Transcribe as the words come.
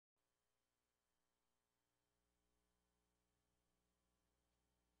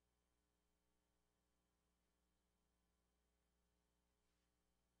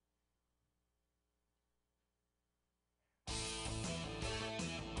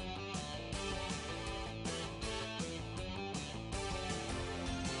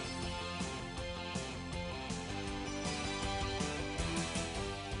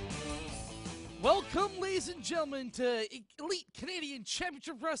Welcome, ladies and gentlemen, to Elite Canadian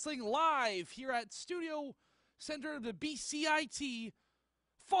Championship Wrestling live here at Studio Center of the BCIT.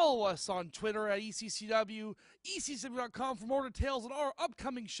 Follow us on Twitter at ECCW, ECCW.com for more details on our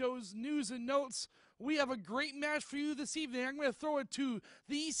upcoming shows, news, and notes. We have a great match for you this evening. I'm going to throw it to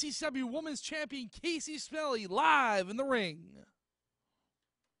the ECCW Women's Champion, Casey Smelly, live in the ring.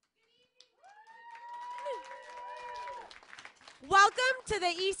 Welcome to the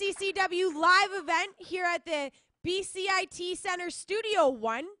ECCW live event here at the BCIT Center Studio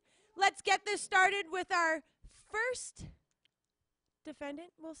 1. Let's get this started with our first defendant,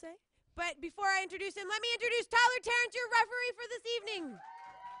 we'll say. But before I introduce him, let me introduce Tyler Terrence, your referee for this evening.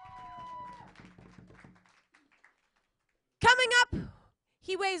 Coming up,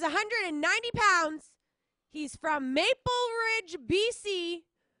 he weighs 190 pounds. He's from Maple Ridge, BC.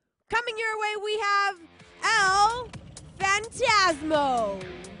 Coming your way, we have El Phantasmo.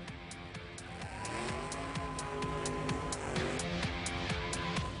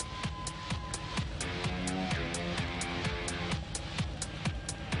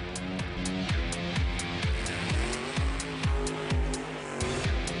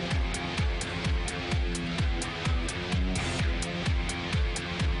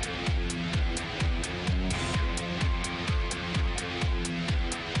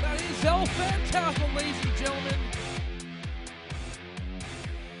 That is El Phantasmo, ladies and gentlemen.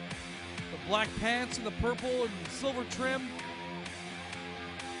 Black pants and the purple and silver trim.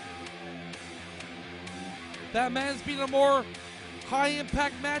 That man's been in more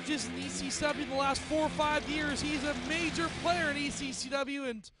high-impact matches in ECCW in the last 4 or 5 years. He's a major player in ECCW,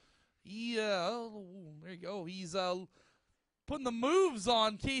 and he, there you go. He's putting the moves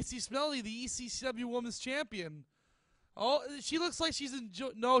on Casey Smelly, the ECCW Women's Champion. Oh, she looks like she's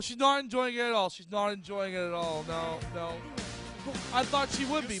enjoying. No, she's not enjoying it at all. She's not enjoying it at all. No, no. I thought she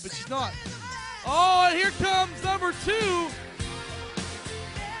would be, but she's not. Oh, and here comes number 2.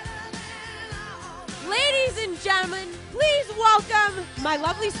 Ladies and gentlemen, please welcome my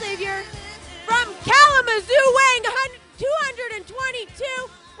lovely savior from Kalamazoo, weighing 222.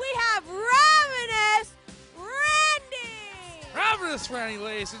 We have Ravenous Randy. Ravenous Randy,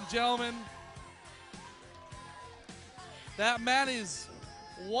 ladies and gentlemen. That man is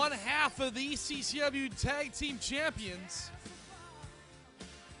one half of the ECCW Tag Team Champions.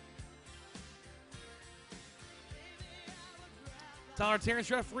 Tyler Terrence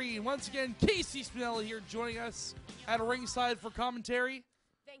referee, and once again, Casey Smelly here joining us at ringside for commentary.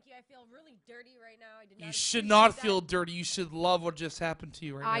 Thank you. I feel really dirty right now. I did not You should not feel dirty. You should love what just happened to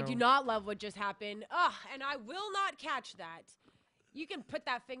you right now. I do not love what just happened. Ugh, and I will not catch that. You can put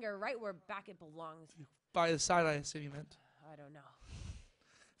that finger right where back it belongs. By the side, I assume you meant. I don't know.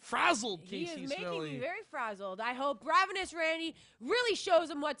 Frazzled, He Casey is Smelly. making me very frazzled. I hope Ravenous Randy really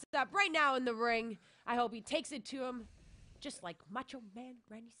shows him what's up right now in the ring. I hope he takes it to him. Just like Macho Man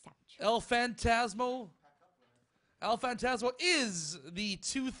Randy Savage. El Phantasmo. El Phantasmo is the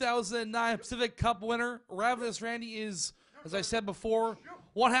 2009 Pacific Cup winner. Ravenous Randy is, as I said before,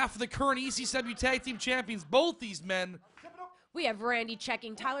 one half of the current ECCW Tag Team Champions. Both these men. We have Randy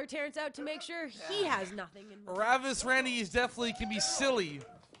checking Tyler Terrence out to make sure he has nothing. Ravenous Randy is definitely can be silly.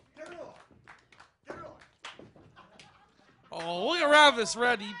 Oh, look at Ravenous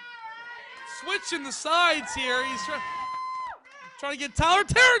Randy. Switching the sides here. He's trying to get Tyler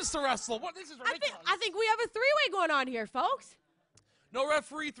Terrence to wrestle. What? This is ridiculous. I think we have a three-way going on here, folks. No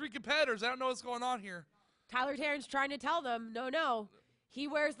referee, 3 competitors. I don't know what's going on here. Tyler Terrence trying to tell them, no. He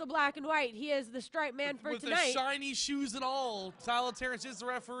wears the black and white. He is the stripe man for with tonight. With the shiny shoes and all, Tyler Terrence is the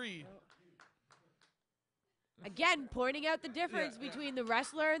referee. Again, pointing out the difference between the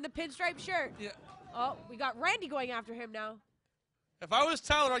wrestler and the pinstripe shirt. Yeah. Oh, we got Randy going after him now. If I was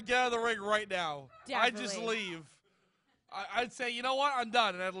Tyler, I'd get out of the ring right now. Definitely. I'd just leave. I'd say, you know what? I'm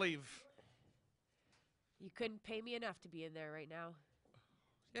done, and I'd leave. You couldn't pay me enough to be in there right now.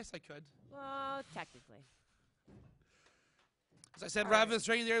 Yes, I could. Well, technically. As I said, Ravenous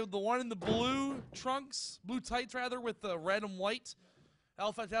Randy there, the one in the blue trunks, blue tights rather, with the red and white.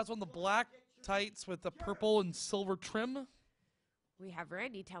 El Phantasmo in the black tights with the purple and silver trim. We have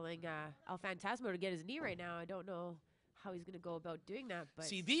Randy telling El Phantasmo to get his knee right now. I don't know how he's going to go about doing that. But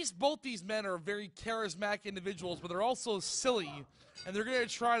see, both these men are very charismatic individuals, but they're also silly, and they're going to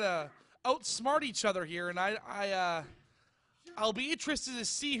try to outsmart each other here. And I'll be interested to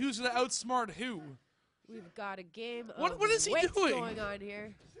see who's going to outsmart who. We've got a game what of is he weights doing? going on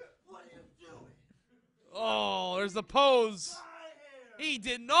here. What are you doing? Oh, there's the pose. He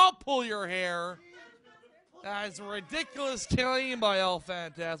did not pull your hair. That's a ridiculous killing by El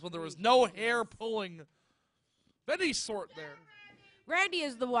Phantasmo. There was no hair pulling of any sort there. Randy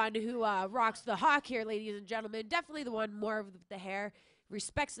is the one who rocks the hawk here, ladies and gentlemen. Definitely the one more with the hair.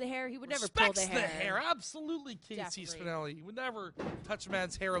 Respects the hair. He would never pull the hair. Respects the hair. Absolutely, Casey Spinelli. He would never touch a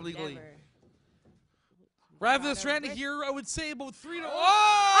man's hair illegally. Never. Ravenous Randy here, I would say about 3 to... A waist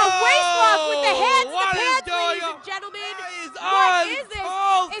lock with the hands in the pants, ladies and gentlemen. What is this?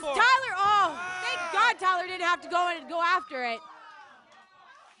 It's Tyler. Oh, thank God Tyler didn't have to go in and go after it.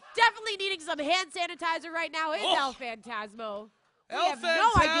 Definitely needing some hand sanitizer right now is El Phantasmo. We have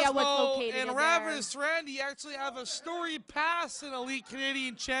no idea what's located in and Ravenous Randy actually have a storied past in Elite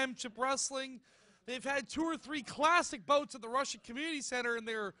Canadian Championship Wrestling. They've had 2 or 3 classic bouts at the Russian Community Center, and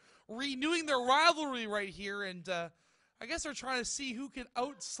they're renewing their rivalry right here. And I guess they're trying to see who can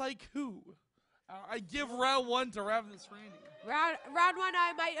out-psych who. I give round 1 to Ravenous Randy. Round 1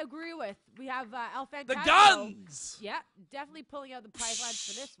 I might agree with. We have El Phantasmo. The guns! Yeah, definitely pulling out the pipelines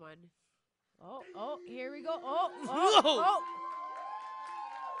for this one. Oh, here we go. Oh.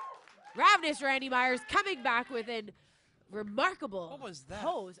 Ravenous Randy Myers coming back with an remarkable What was that?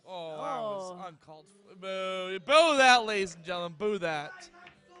 pose. Oh, that was uncalled for. Boo. Boo that, ladies and gentlemen. Boo that.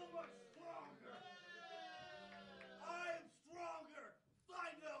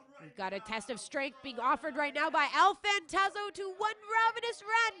 We've got a test of strength being offered right now by El Phantasmo to one Ravenous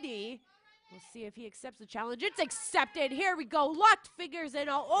Randy. We'll see if he accepts the challenge. It's accepted. Here we go. Locked fingers in.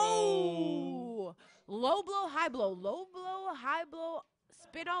 Low blow, high blow. Low blow, high blow.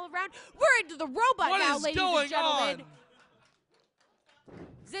 Spin all around. We're into the robot now, ladies and gentlemen.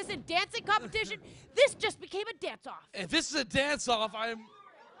 Is this a dancing competition? This just became a dance-off. If this is a dance-off,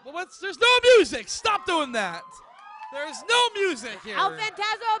 there's no music. Stop doing that. There's no music here. El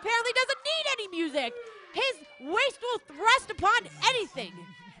Phantasmo apparently doesn't need any music. His waist will thrust upon anything.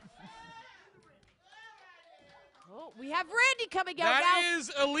 Oh, we have Randy coming out now. That is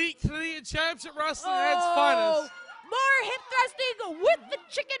Elite Canadian Championship Wrestling at its finest. More hip thrusting with the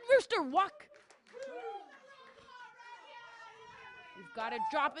chicken rooster walk. We've got a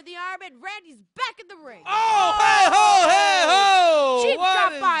drop in the arm, and Randy's back in the ring. Oh, hey ho, hey ho! Cheap What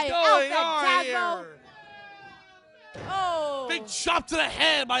shot by is El going on Phantasmo. here? Oh. Big chop to the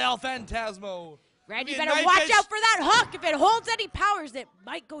head by El Phantasmo. Randy better watch out for that hook. If it holds any powers, it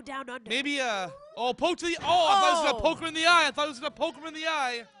might go down under. Maybe poke to the, I thought he was going to poke him in the eye. I thought he was going to poke him in the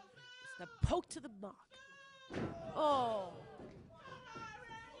eye. It's the poke to the mock. Oh.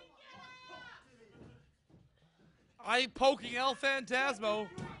 Eye poking El Phantasmo.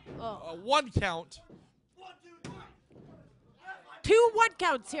 Oh. 1 count. 2 1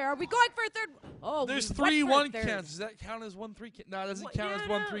 counts here. Are we going for a third? Oh, there's 3 1 counts. Does that count as 1 3 count? No, it doesn't count as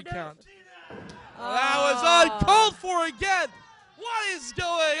 1 3 count. That was uncalled for again. What is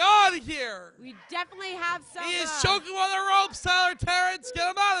going on here? We definitely have some. He is choking on the ropes, Tyler Terrence. Get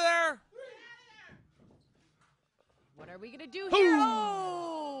him out of there. What are we going to do here?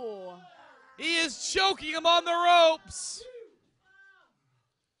 He is choking him on the ropes.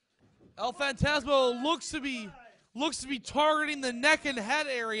 El Phantasmo looks to be targeting the neck and head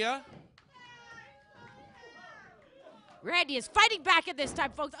area. Randy is fighting back at this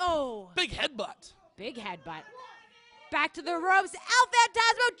time, folks. Oh. Big headbutt. Big headbutt. Back to the ropes. El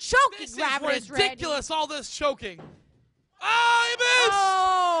Phantasmo choking Ravenous Randy. Ridiculous, all this choking.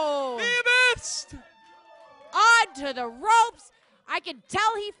 Oh, he missed! He missed! Onto the ropes. I can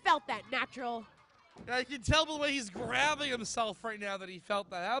tell he felt that natural. I can tell by the way he's grabbing himself right now that he felt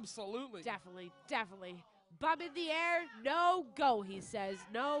that. Absolutely. Definitely. Bum in the air, no go, he says.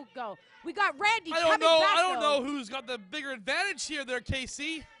 No go. We got Randy coming back, I don't know who's got the bigger advantage here there,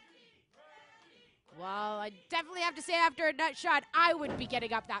 KC. Well, I definitely have to say after a nut shot, I wouldn't be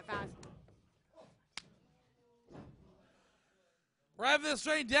getting up that fast. Ravenous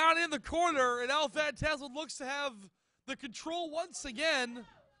Randy down in the corner, and El Phantasmo looks to have the control once again.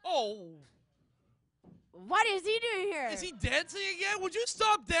 Oh. What is he doing here? Is he dancing again? Would you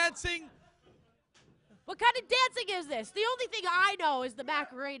stop dancing? What kind of dancing is this? The only thing I know is the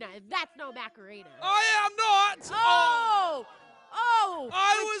Macarena, and that's no Macarena. I am not.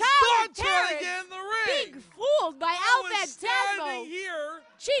 I was not trying to get in the ring. Being fooled by El Phantasmo. Standing here.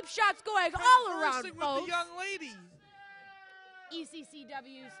 Cheap shots going all around, with folks. the young lady.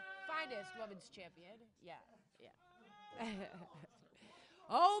 ECCW's finest women's champion. Yeah.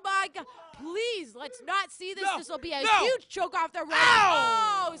 Oh my God! Please, let's not see this. This will be a huge choke off the rope.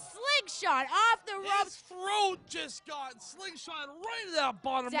 Oh, slingshot off the rope. His throat just got slingshot right to that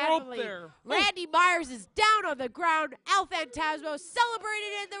bottom rope there. Randy Myers is down on the ground. El Phantasmo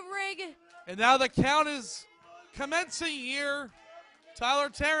celebrated in the ring. And now the count is commencing here. Tyler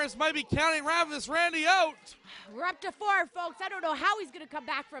Terrence might be counting Ravenous Randy out. We're up to 4, folks. I don't know how he's going to come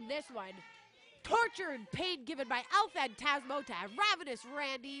back from this one. torture and pain given by El Phantasmo to Ravenous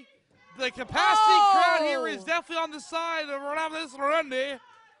Randy. The capacity crowd here is definitely on the side of Ravenous Randy.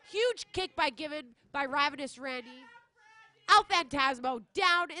 Huge kick given by Ravenous Randy. El Phantasmo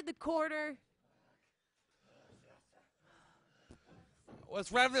down in the corner.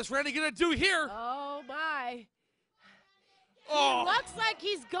 What's Ravenous Randy gonna do here? Oh my. Oh. He looks like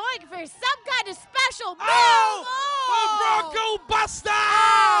he's going for some kind of special move. Oh! Bronco Buster!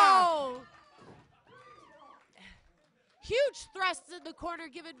 Oh! Huge thrusts in the corner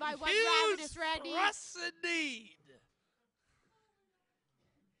given by one Ravenous Randy. Huge thrusts indeed.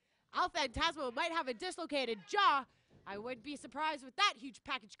 El Phantasmo might have a dislocated jaw. I wouldn't be surprised with that huge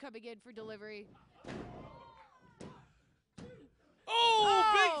package coming in for delivery.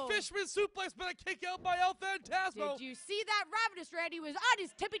 Oh, big fisherman suplex, but a kick out by El Phantasmo. Did you see that? Ravenous Randy was on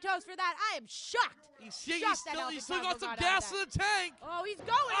his tippy toes for that. I am shocked. He's still got some gas in the tank. Oh, he's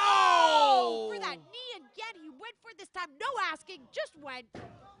going. Oh! For that knee again. He went for it this time. No asking, just went.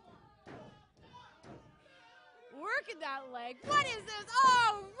 Working that leg. What is this?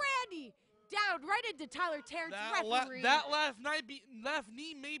 Oh, Randy. Down right into Tyler Terrence's referee. That left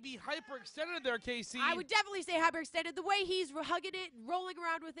knee may be hyperextended there, Casey. I would definitely say hyperextended. The way he's hugging it, rolling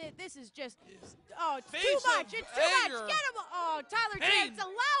around with it, this is just, it's too much. It's too much. Get him. Oh, Tyler Terrence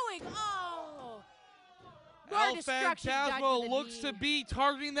allowing. Oh. El Phantasmo looks to be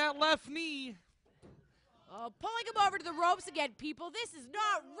targeting that left knee. Oh, pulling him over to the ropes again, people. This is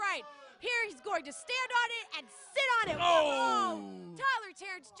not right. Here he's going to stand on it and sit on it. Oh! Tyler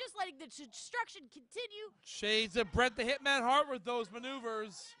Terrence just letting the destruction continue. Shades of Bret the Hitman Hart with those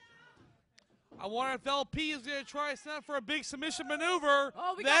maneuvers. I wonder if LP is going to try to stand for a big submission maneuver.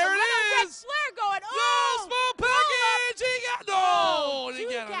 Oh, we there got it is. Flair going. Oh, small package. He got He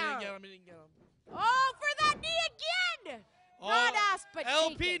didn't get him. Oh, for that knee again. Not asked, but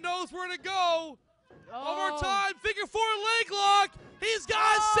LP taken. knows where to go. Oh. One more time. Figure 4 leg lock. He's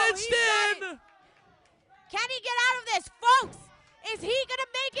got it cinched in. Can he get out of this, folks? Is he going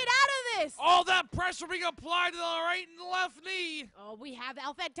to make it out of this? All that pressure being applied to the right and the left knee. Oh, we have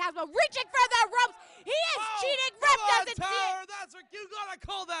El Phantasmo reaching for the ropes. He is cheating. Ref doesn't see Tyler, it. you got to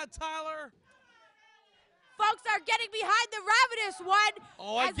call that, Tyler. Folks are getting behind the Ravenous one.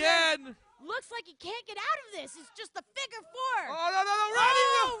 Oh, again. Looks like he can't get out of this. It's just the figure 4. Oh, no, Randy.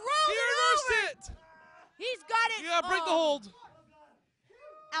 He reversed it. He's got it. You got to break the hold.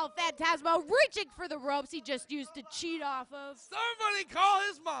 El Phantasmo reaching for the ropes he just used to cheat off of. Somebody call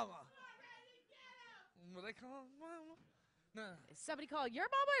his mama. What they call his mama? No. Somebody call your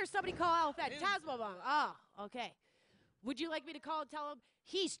mama or somebody call El Phantasmo mama? Oh, okay. Would you like me to call and tell him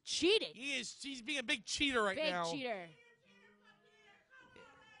he's cheating? He's being a big cheater right now. Big cheater.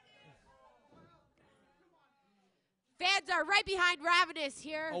 Fans are right behind Ravenous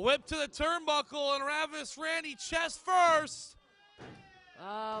here. A whip to the turnbuckle and Ravenous Randy chest first.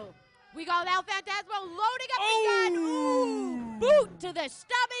 Oh, we got El Phantasmo loading up again. Ooh. Boot to the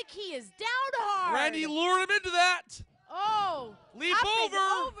stomach. He is down hard. Randy lured him into that. Oh. Leap up over.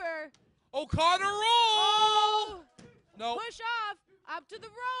 and over. O'Connor roll. Oh. No. Push off. Up to the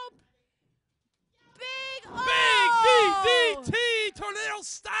rope. Big. Big DDT. Tornado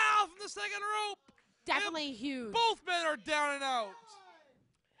style from the second rope. Definitely huge. Both men are down and out.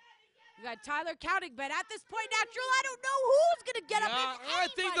 We got Tyler counting, but at this point, natural, I don't know who's going to get up if I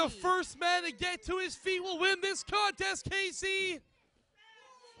think the first man to get to his feet will win this contest, Casey.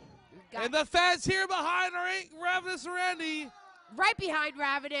 And the fans here behind are Ravenous Randy. Right behind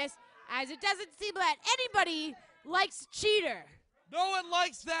Ravenous, as it doesn't seem that anybody likes cheater. No one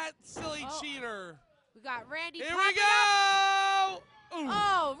likes that silly cheater. We got Randy. Here we go.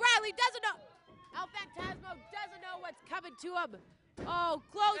 Oh, Riley doesn't know. El Phantasmo doesn't know what's coming to him. Oh,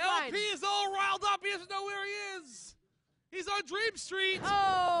 clothesline. LP is all riled up. He doesn't know where he is. He's on Dream Street.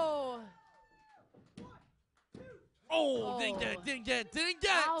 Oh. Oh, didn't get it.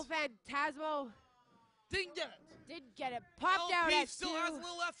 El Phantasmo. Didn't get it. Didn't get it. Popped out LP at still 2. has a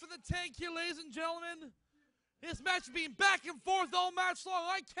little left for the tank here, ladies and gentlemen. This match is being back and forth all match long.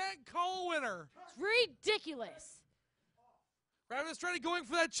 I can't call a winner. It's ridiculous. Ravenous trying to going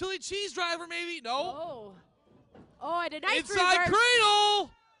for that chili cheese driver, maybe. No. Oh. Oh, and a nice inside reverse.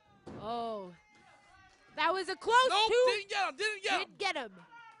 cradle. Oh. That was a close Nope, two. Didn't get him.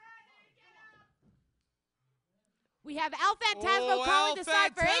 We have El Phantasmo calling the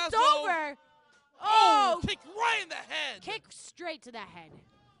sign for it's over. Oh, kick right in the head. Kick straight to the head.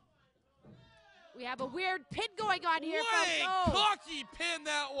 We have a weird pin going on here. What a cocky pin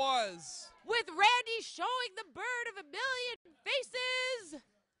that was. With Randy showing the bird of a million faces.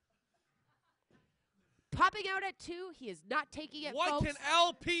 popping out at 2. He is not taking it, What folks. can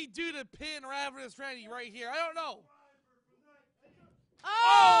LP do to pin Ravenous Randy right here? I don't know.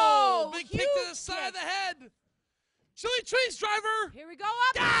 Oh, big kick to the side of the head. Chili Cheese driver. Here we go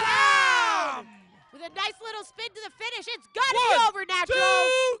up. Got him! With a nice little spin to the finish. It's got to 1, be over, Natural.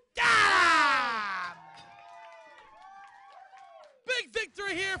 2, got him! Big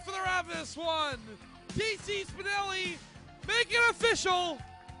victory here for the Ravenous one. DC Spinelli, make it official.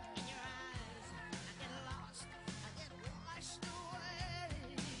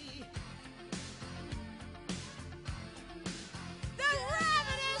 The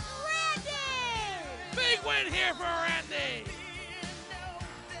Ravenous Randy! Big win here for Randy.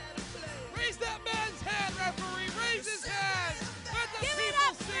 Raise that man's hand, referee. Raise his hand. Let the Give it people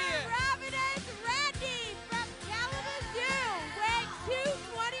up see for it. Ravenous Randy from Kalamazoo, weighing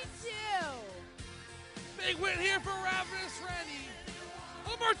 222. Big win here for Ravenous Randy.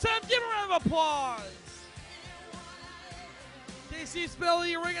 One more time, give a round of applause. KC Spelly,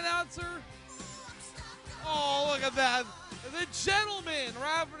 your ring announcer. Oh, look at that. The gentleman,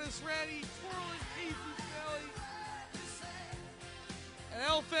 Ravenous Randy, twirling KC Spelly. And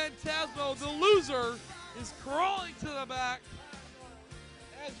El Phantasmo, the loser, is crawling to the back.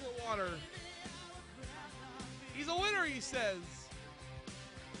 Azure Water. He's a winner, he says.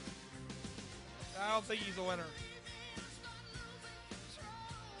 I don't think he's a winner.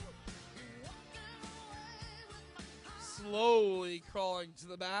 Slowly crawling to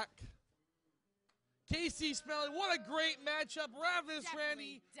the back. KC Smelly, what a great matchup. Ravenous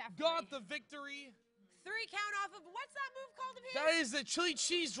Randy got the victory. 3 count off of, what's that move called of his? That is the chili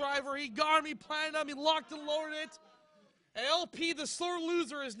cheese driver. He got him, he planted him, he locked and loaded it. And LP, the sore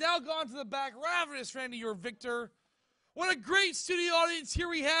loser, has now gone to the back. Ravenous Randy, your victor. What a great studio audience here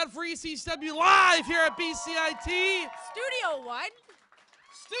we had for ECCW live here at BCIT. Studio 1.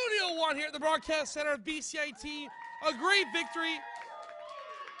 Studio 1 here at the Broadcast Center of BCIT. A great victory.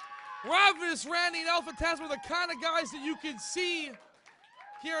 Ravenous Randy and El Phantasmo are the kind of guys that you can see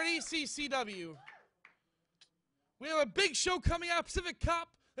here at ECCW. We have a big show coming out, Pacific Cup,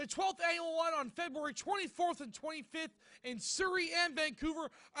 the 12th annual one on February 24th and 25th in Surrey and Vancouver.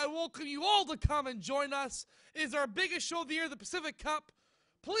 I welcome you all to come and join us. It is our biggest show of the year, the Pacific Cup.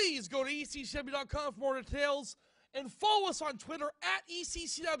 Please go to ECCW.com for more details and follow us on Twitter at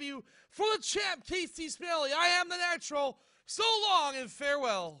ECCW for the champ, KC Smelly. I am the Natural. So long and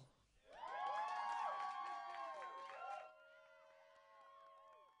farewell.